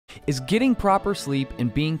Is getting proper sleep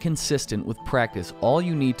and being consistent with practice all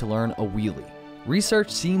you need to learn a wheelie? Research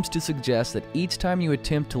seems to suggest that each time you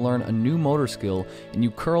attempt to learn a new motor skill and you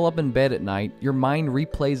curl up in bed at night, your mind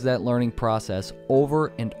replays that learning process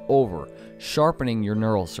over and over, sharpening your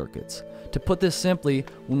neural circuits. To put this simply,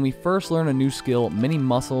 when we first learn a new skill, many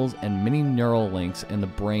muscles and many neural links in the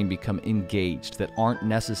brain become engaged that aren't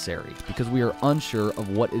necessary because we are unsure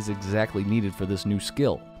of what is exactly needed for this new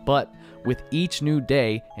skill. But with each new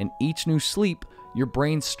day and each new sleep, your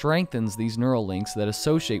brain strengthens these neural links that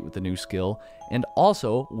associate with the new skill and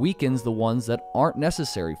also weakens the ones that aren't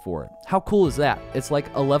necessary for it. How cool is that? It's like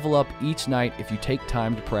a level up each night if you take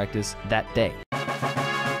time to practice that day.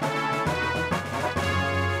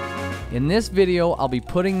 In this video, I'll be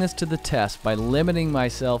putting this to the test by limiting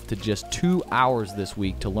myself to just 2 hours this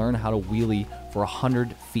week to learn how to wheelie for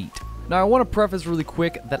 100 feet. Now, I want to preface really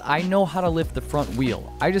quick that I know how to lift the front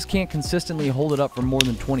wheel. I just can't consistently hold it up for more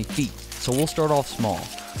than 20 feet. So we'll start off small.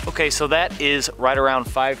 Okay, so that is right around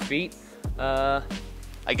 5 feet. I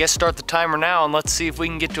guess start the timer now and let's see if we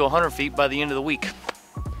can get to 100 feet by the end of the week.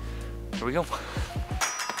 Here we go.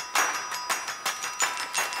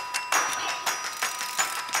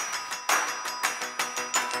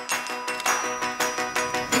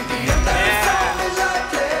 Yeah.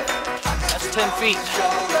 That's 10 feet.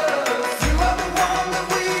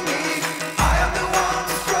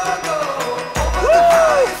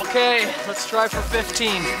 Okay, let's try for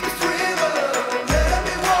 15.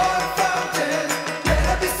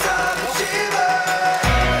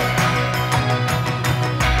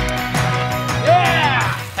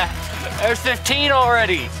 Yeah! There's 15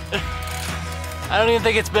 already. I don't even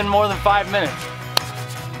think it's been more than 5 minutes.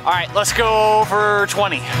 All right, let's go for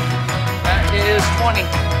 20. That is 20.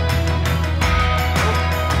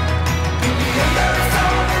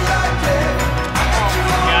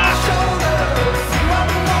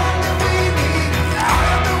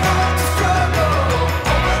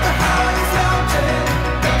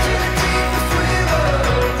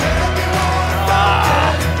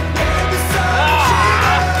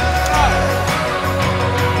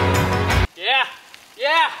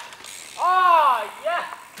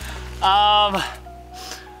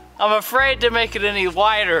 I'm afraid to make it any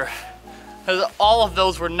wider because all of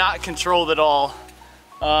those were not controlled at all.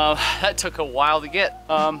 That took a while to get.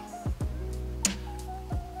 I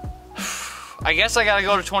guess I gotta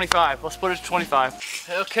go to 25. Let's put it to 25.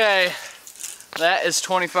 Okay, that is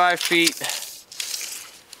 25 feet.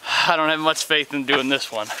 I don't have much faith in doing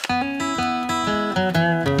this one.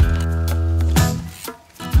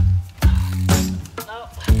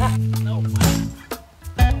 No.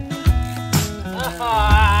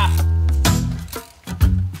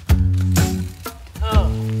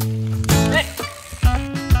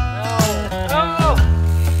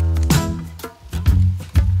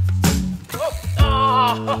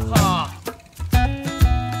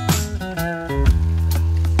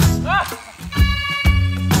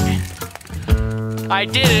 I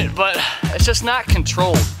did it, but it's just not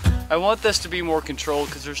controlled. I want this to be more controlled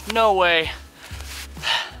because there's no way.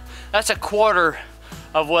 That's a quarter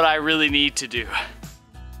of what I really need to do.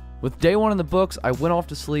 With day one in the books, I went off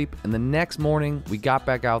to sleep, and the next morning we got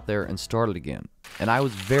back out there and started again. And I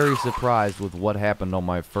was very surprised with what happened on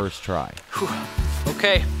my first try. Whew.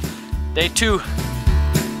 Okay, day 2.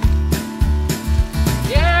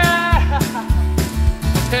 Yeah!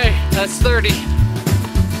 Okay, that's 30.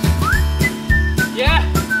 Yeah!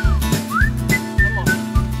 Come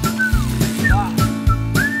on.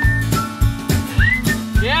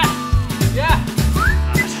 Yeah! Yeah!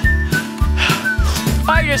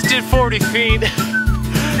 I just did 40 feet.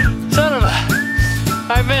 Son of a...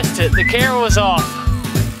 I missed it. The camera was off.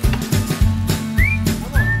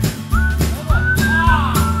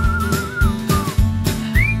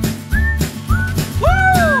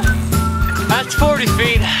 Woo! That's 40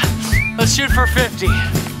 feet. Let's shoot for 50.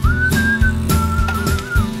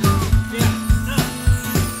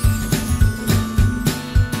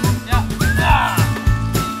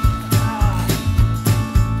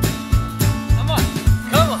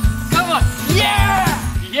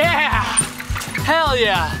 Hell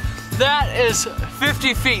yeah, that is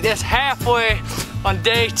 50 feet. That's halfway on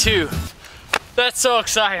day 2. That's so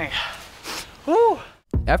exciting. Woo.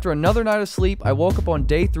 After another night of sleep, I woke up on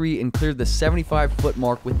day 3 and cleared the 75-foot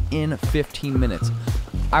mark within 15 minutes.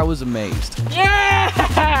 I was amazed.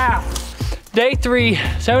 Yeah! Day 3,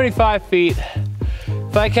 75 feet.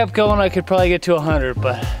 If I kept going, I could probably get to 100,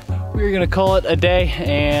 but we're gonna call it a day,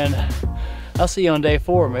 and I'll see you on day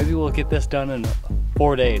 4. Maybe we'll get this done in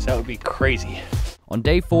 4 days. That would be crazy. On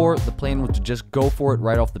day 4, the plan was to just go for it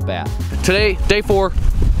right off the bat. Today, day 4,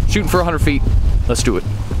 shooting for 100 feet. Let's do it.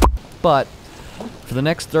 But for the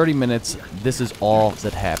next 30 minutes, this is all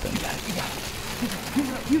that happened.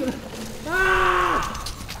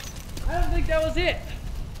 I don't think that was it.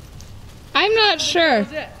 I'm not sure. That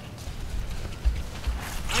was it.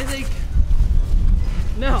 I think,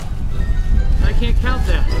 no, I can't count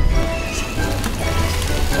that.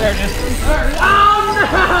 There it is. There. Oh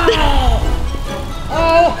no!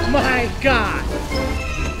 Oh my God!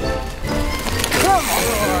 Come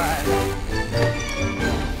on!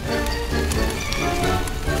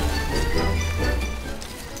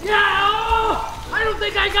 Yeah! Oh! I don't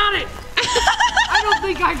think I got it! I don't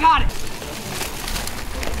think I got it!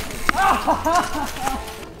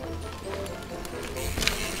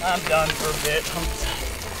 I'm done for a bit.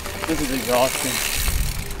 This is exhausting.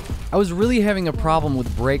 I was really having a problem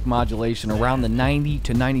with brake modulation around the 90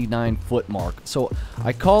 to 99 foot mark, so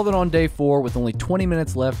I called it on day 4 with only 20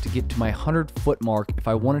 minutes left to get to my 100 foot mark if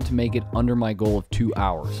I wanted to make it under my goal of 2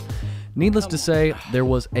 hours. Needless to say, there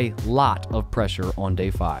was a lot of pressure on day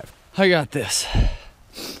 5. I got this.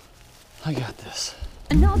 I got this.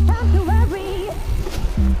 No time to worry.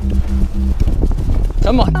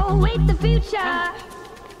 Come on. Await the future.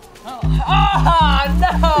 Oh, no!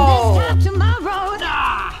 This time tomorrow.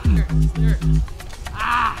 There.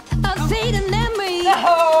 I'll say the memory.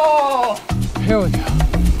 Oh! Here we go.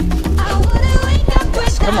 I wanna wake up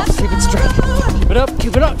with Come on, keep it straight. Keep it up,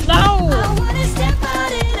 keep it up. No! I wanna step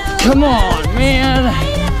out in a Come on, man.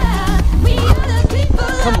 we are the people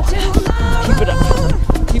Come of on. tomorrow. Keep it up.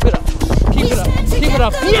 Keep it up. Keep it up. Keep it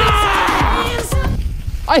up. Yeah!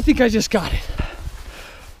 I think I just got it.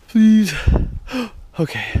 Please.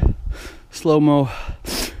 Okay. Slow-mo.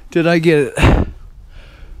 Did I get it?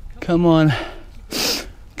 Come on.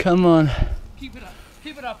 Come on. Keep it up.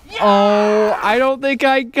 Keep it up. Yeah! Oh, I don't think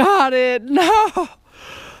I got it. No.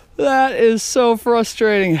 That is so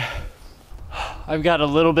frustrating. I've got a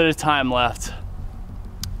little bit of time left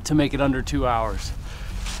to make it under 2 hours.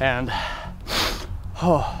 And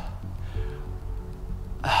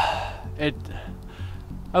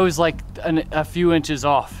I was like a few inches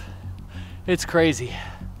off. It's crazy.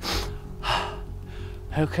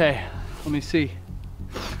 Okay, let me see.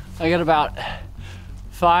 I got about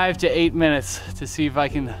 5 to 8 minutes to see if I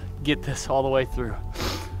can get this all the way through.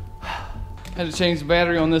 Had to change the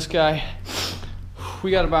battery on this guy.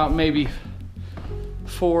 We got about maybe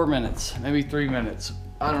 4 minutes, maybe 3 minutes.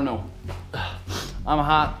 I don't know. I'm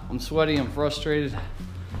hot, I'm sweaty, I'm frustrated,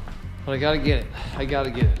 but I gotta get it. I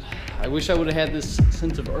gotta get it. I wish I would have had this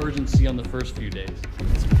sense of urgency on the first few days.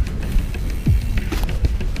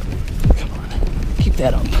 Come on, keep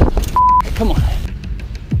that up. Come on.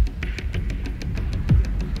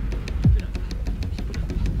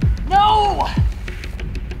 No!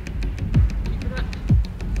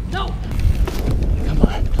 No! Come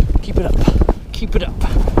on, keep it up. Keep it up.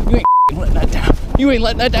 You ain't letting that down. You ain't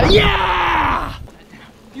letting that down. Yeah!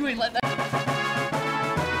 You ain't letting that down.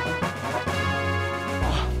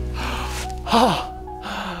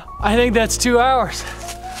 I think that's 2 hours.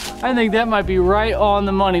 I think that might be right on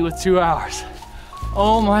the money with 2 hours.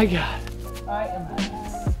 Oh my God. I am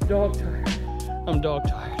dog tired. I'm dog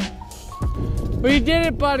tired. We did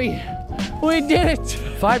it, buddy. We did it.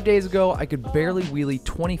 5 days ago, I could barely wheelie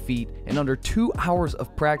 20 feet, and under 2 hours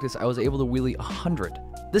of practice, I was able to wheelie 100.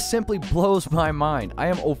 This simply blows my mind. I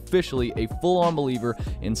am officially a full-on believer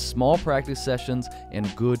in small practice sessions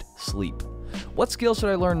and good sleep. What skills should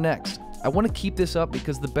I learn next? I want to keep this up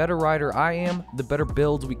because the better rider I am, the better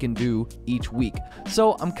builds we can do each week.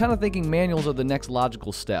 So I'm kind of thinking manuals are the next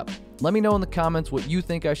logical step. Let me know in the comments what you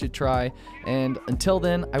think I should try, and until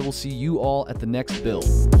then, I will see you all at the next build.